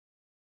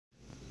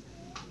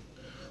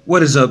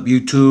What is up,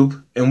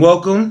 YouTube? And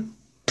welcome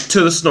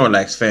to the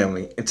Snorlax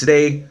family. And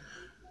today,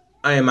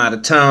 I am out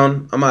of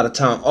town. I'm out of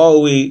town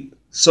all week.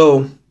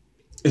 So,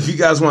 if you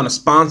guys want to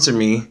sponsor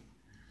me,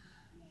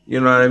 you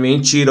know what I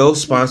mean? Cheetos,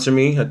 sponsor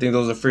me. I think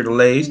those are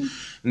Frito-Lays.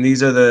 And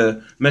these are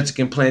the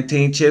Mexican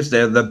plantain chips.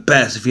 They're the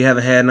best. If you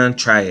haven't had none,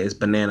 try it. It's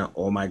banana.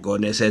 Oh my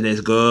goodness, it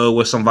is good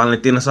with some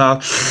Valentina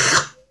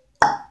sauce.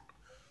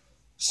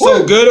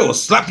 So good, it will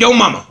slap your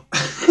mama.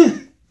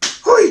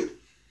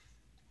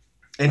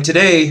 And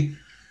today,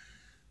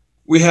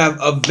 we have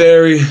a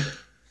very,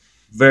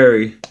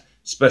 very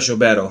special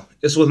battle.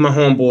 It's with my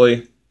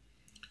homeboy,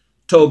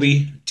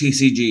 Toby,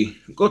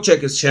 TCG. Go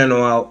check his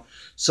channel out.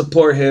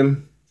 Support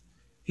him.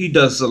 He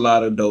does a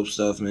lot of dope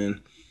stuff,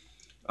 man.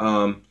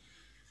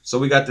 So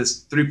we got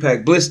this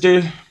 3-pack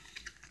Blister.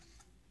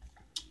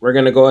 We're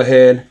going to go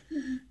ahead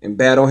and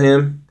battle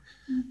him.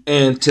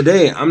 And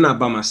today, I'm not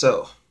by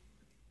myself.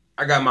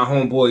 I got my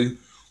homeboy,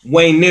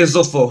 Wayne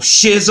Nizzle for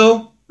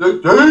Shizzle.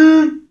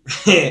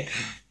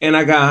 And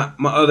I got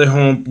my other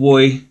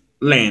homeboy,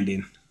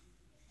 Landon.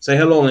 Say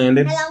hello,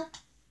 Landon. Hello.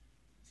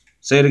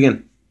 Say it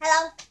again.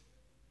 Hello.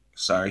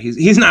 Sorry,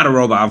 he's not a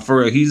robot, for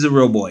real. He's a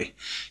real boy.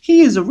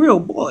 He is a real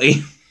boy.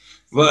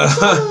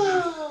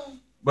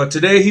 But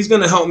today he's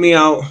gonna help me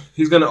out.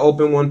 He's gonna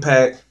open one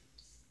pack.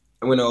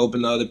 I'm gonna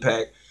open the other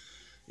pack.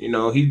 You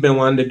know, he's been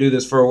wanting to do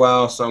this for a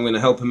while, so I'm gonna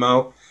help him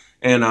out.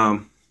 And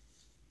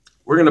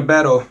we're gonna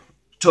battle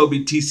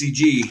Toby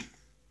TCG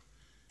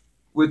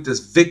with this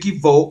Vicky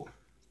Volt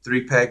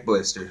 3-pack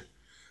Blister.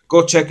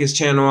 Go check his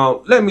channel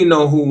out. Let me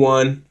know who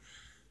won.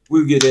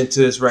 We'll get into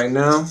this right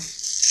now.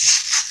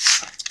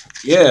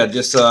 Yeah,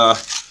 just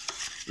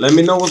let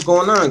me know what's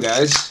going on,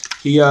 guys.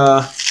 Today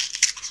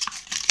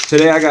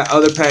I got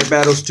other pack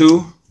battles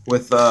too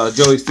with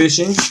Joey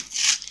Fishing.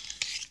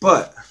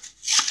 But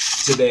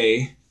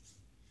today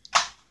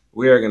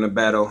we are gonna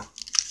battle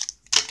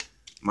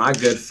my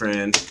good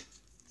friend,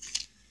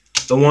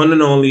 the one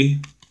and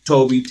only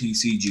Toby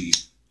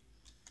TCG.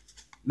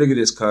 Look at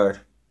this card.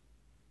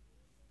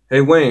 Hey,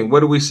 Wayne,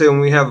 what do we say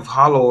when we have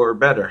hollow or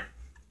better?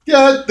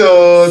 Get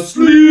the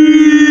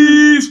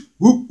Sleeves!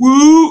 Woo,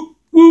 woo,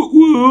 woo,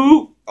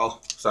 woo. Oh,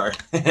 sorry.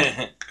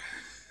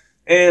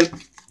 And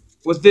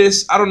with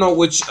this, I don't know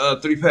which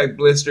 3-pack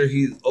Blister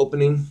he's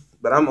opening,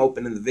 but I'm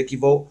opening the Vicky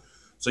Volt.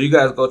 So you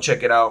guys go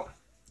check it out.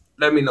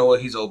 Let me know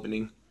what he's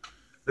opening.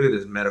 Look at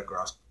this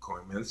Metagross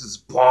coin, man. This is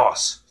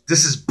boss.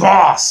 This is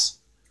boss.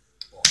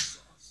 Boss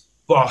sauce.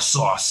 Boss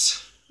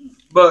sauce.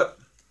 But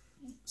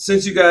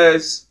since you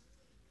guys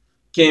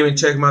came and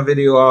checked my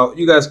video out,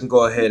 you guys can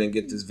go ahead and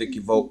get this Vicky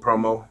Volt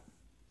promo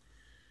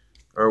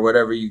or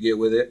whatever you get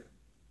with it.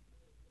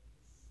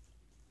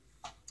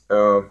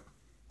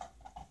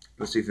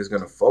 Let's see if it's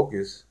gonna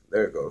focus.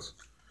 There it goes.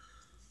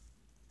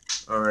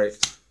 All right,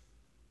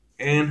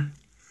 and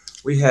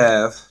we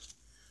have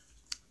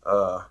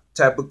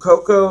Tapu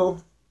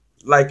Koko,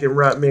 Lycan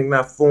Rotmig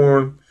Not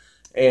Form,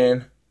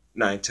 and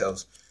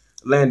Ninetales.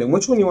 Landon,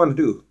 which one you want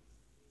to do?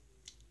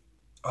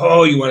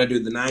 Oh, you want to do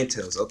the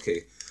Ninetales?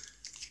 Okay.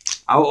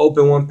 I'll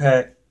open one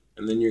pack,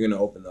 and then you're going to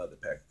open the other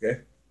pack,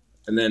 okay?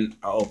 And then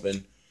I'll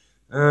open...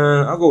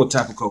 I'll go with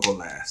Tapu Koko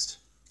last.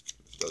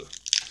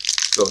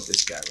 Let's go with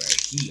this guy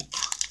right here.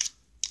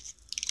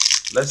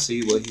 Let's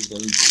see what he's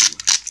going to do.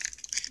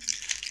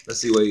 Let's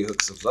see what he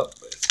hooks us up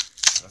with.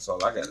 That's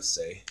all I got to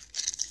say.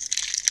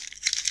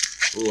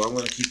 Ooh, I'm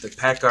going to keep the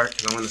pack art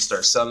because I'm going to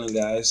start selling,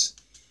 guys.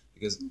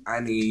 Because I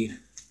need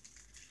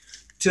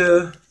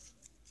to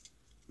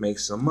make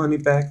some money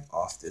back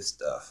off this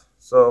stuff.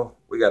 So,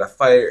 we got to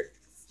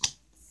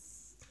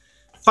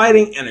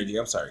fighting energy.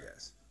 I'm sorry,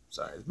 guys.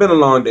 Sorry. It's been a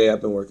long day.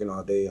 I've been working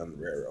all day on the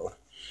railroad.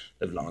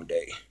 A long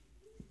day.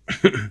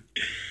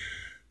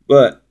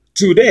 But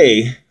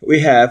today, we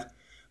have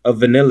a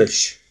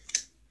Vanillish,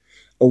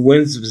 a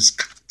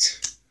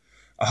Whimsicott,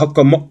 a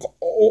Huckamuk,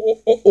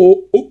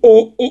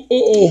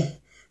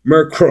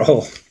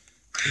 Murkrow,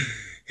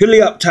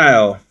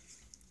 Helioptile.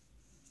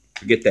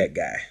 Forget that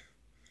guy.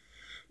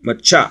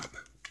 Machop.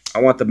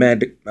 I want the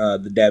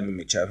Dabbing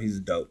Machop. He's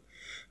dope.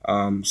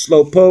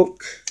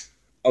 Slowpoke.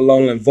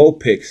 Alolan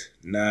Vulpix.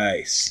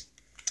 Nice.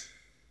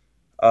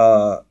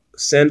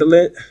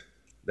 Sandalent.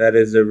 That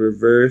is a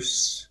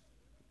reverse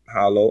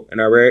hollow.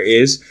 And our rare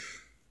is...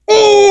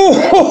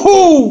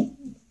 Oh!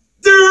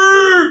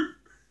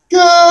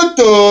 Get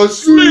the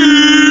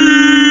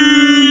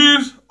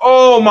Sleeves!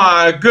 Oh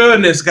my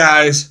goodness,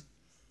 guys.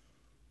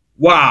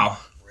 Wow.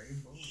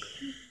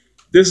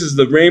 This is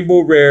the Rainbow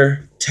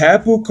Rare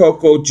Tapu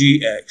Koko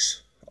GX.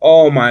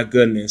 Oh my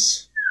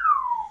goodness.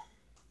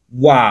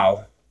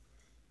 Wow.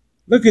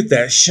 Look at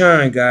that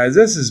shine, guys.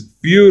 This is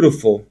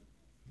beautiful.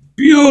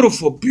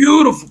 Beautiful,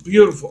 beautiful,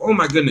 beautiful. Oh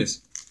my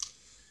goodness.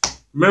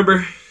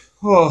 Remember?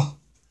 Oh,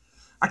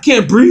 I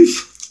can't breathe.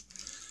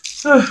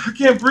 I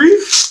can't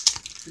breathe.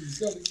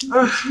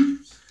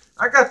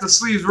 I got the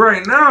sleeves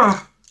right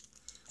now.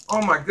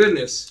 Oh my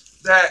goodness.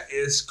 That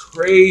is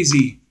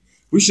crazy.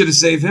 We should have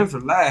saved him for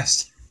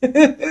last.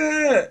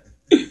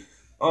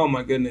 Oh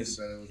my goodness.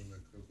 The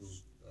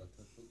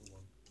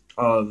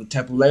The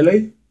Tapu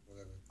Lele?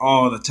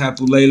 Oh, the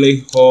Tapu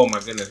Lele. Oh my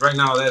goodness. Right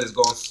now that is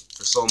going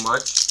for so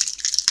much.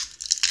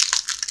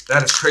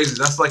 That is crazy.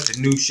 That's like the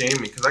new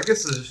Shaman. Because I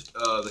guess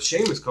the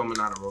Shaman's coming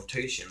out of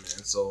rotation,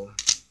 man. So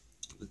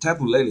the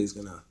Tapu Lele is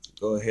going to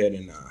go ahead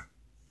and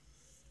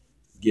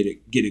get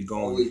it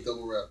going. Always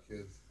double wrap,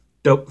 kids.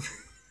 Dope.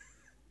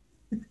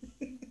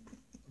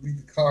 Read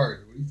the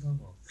card. What are you talking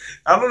about?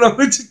 I don't know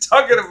what you're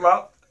talking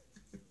about.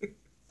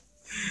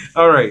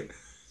 All right.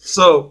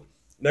 So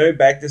let me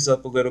back this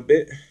up a little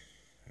bit.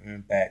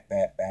 And back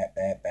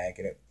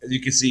it up. As you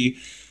can see,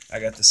 I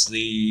got the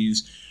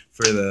sleeves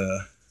for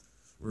the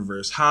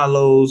reverse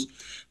hollows.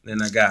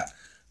 Then I got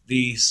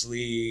these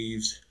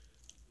sleeves,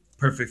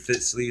 perfect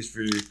fit sleeves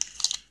for,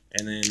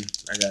 and then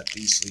I got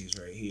these sleeves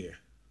right here.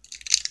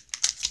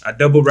 I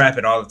double wrap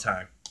it all the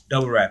time.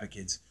 Double wrap it,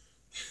 kids.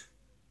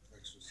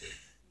 Extra safe.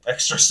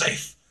 Extra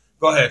safe.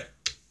 Go ahead.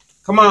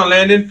 Come on,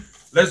 Landon.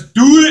 Let's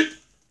do it.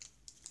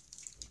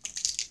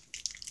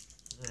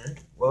 All right.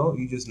 Well,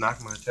 you just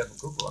knocked my Tapu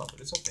Koko out, but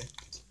it's okay.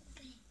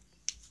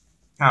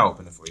 I'll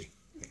open it for you.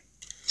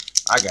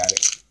 I got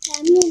it.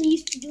 I'm really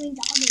used to doing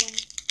the other way.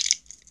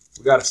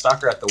 We got a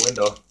stalker at the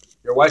window.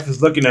 Your wife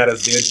is looking at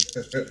us, dude.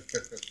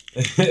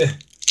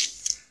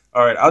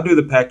 All right, I'll do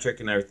the pack trick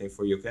and everything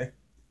for you, okay?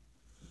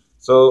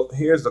 So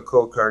here's the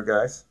code card,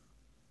 guys.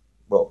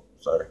 Whoa,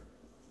 sorry.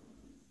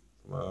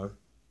 Come on.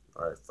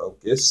 All right,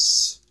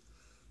 focus.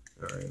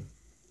 All right.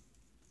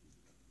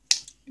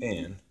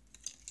 And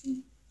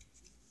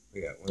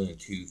we got 1,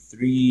 2,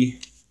 3.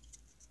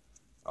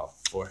 Oh,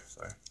 4,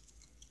 sorry.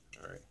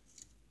 All right.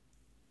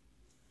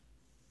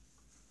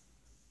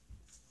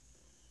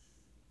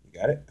 You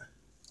got it?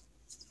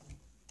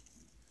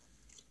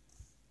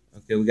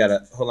 Okay, we got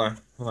to, hold on.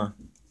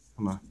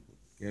 Come on.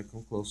 Yeah,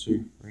 come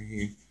closer, right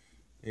here.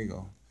 There you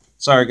go.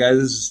 Sorry, guys,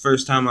 this is his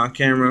first time on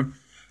camera,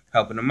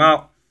 helping him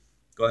out.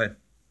 Go ahead.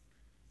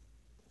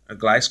 A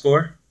glide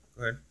score.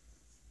 Go ahead.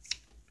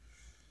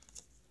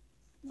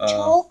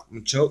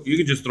 Choke. You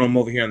can just throw them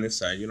over here on this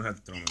side. You don't have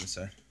to throw them on this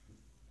side.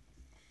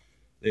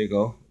 There you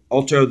go.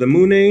 Ultra the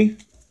Moon.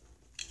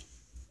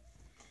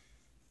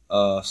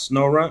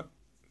 Snorunt.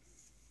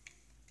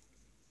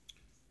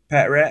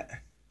 Patrat.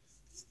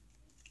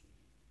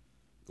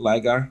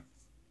 Gligar.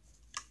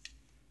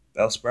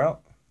 Bellsprout.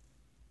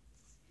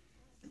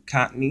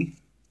 Cottony.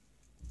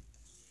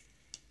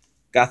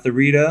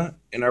 Gotharita.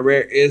 And our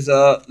rare is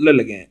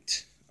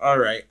Lilligant.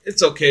 Alright,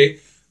 it's okay.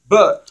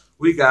 But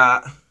we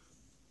got,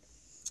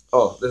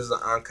 oh, this is an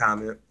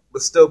uncommon,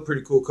 but still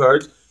pretty cool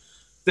cards.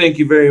 Thank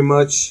you very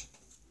much,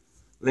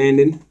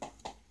 Landon,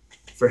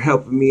 for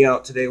helping me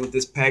out today with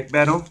this pack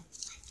battle.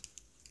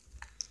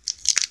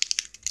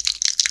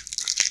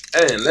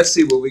 And let's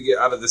see what we get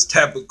out of this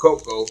Tapu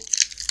Koko,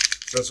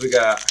 since we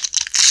got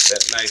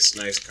that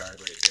nice card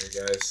right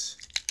there, guys.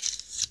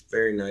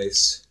 Very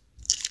nice.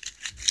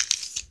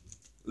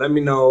 Let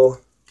me know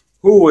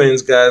who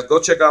wins, guys. Go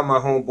check out my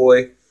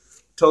homeboy,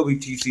 Toby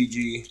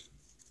TCG.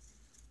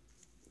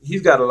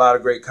 He's got a lot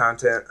of great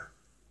content.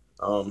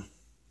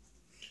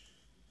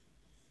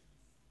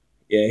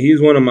 Yeah, he's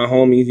one of my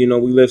homies. You know,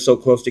 we live so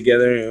close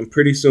together, and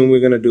pretty soon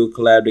we're gonna do a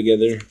collab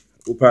together.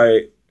 He'll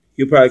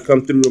probably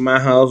come through to my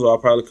house, or I'll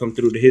probably come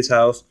through to his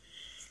house,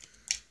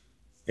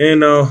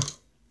 and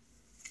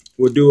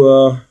we'll do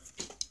a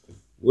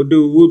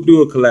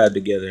collab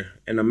together.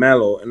 And a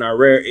Mallow, and our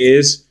rare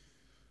is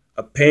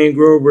a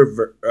Pangrow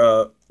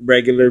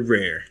regular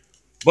rare.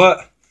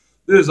 But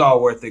this is all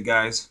worth it,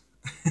 guys.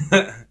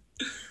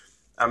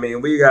 I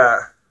mean, we got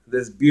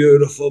this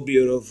beautiful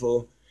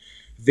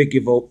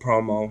Vikivolt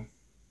promo.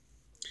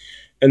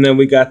 And then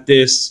we got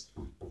this,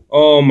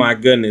 oh my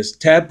goodness,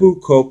 Tapu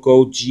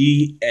Koko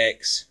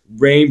GX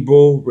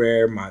Rainbow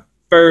Rare, my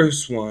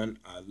first one.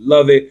 I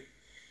love it.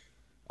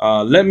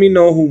 Let me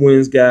know who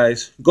wins,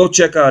 guys. Go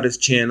check out his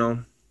channel.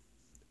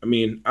 I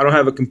mean, I don't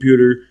have a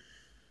computer.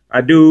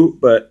 I do,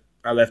 but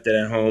I left it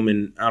at home,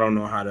 and I don't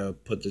know how to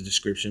put the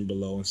description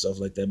below and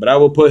stuff like that. But I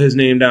will put his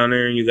name down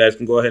there, and you guys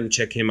can go ahead and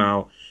check him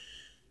out.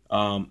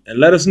 And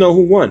let us know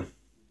who won.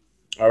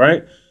 All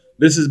right?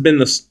 This has been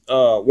the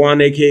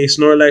Juan, a.k.a.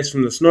 Snorlax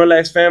from the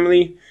Snorlax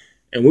family,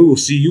 and we will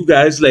see you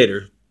guys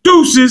later.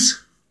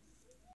 Deuces!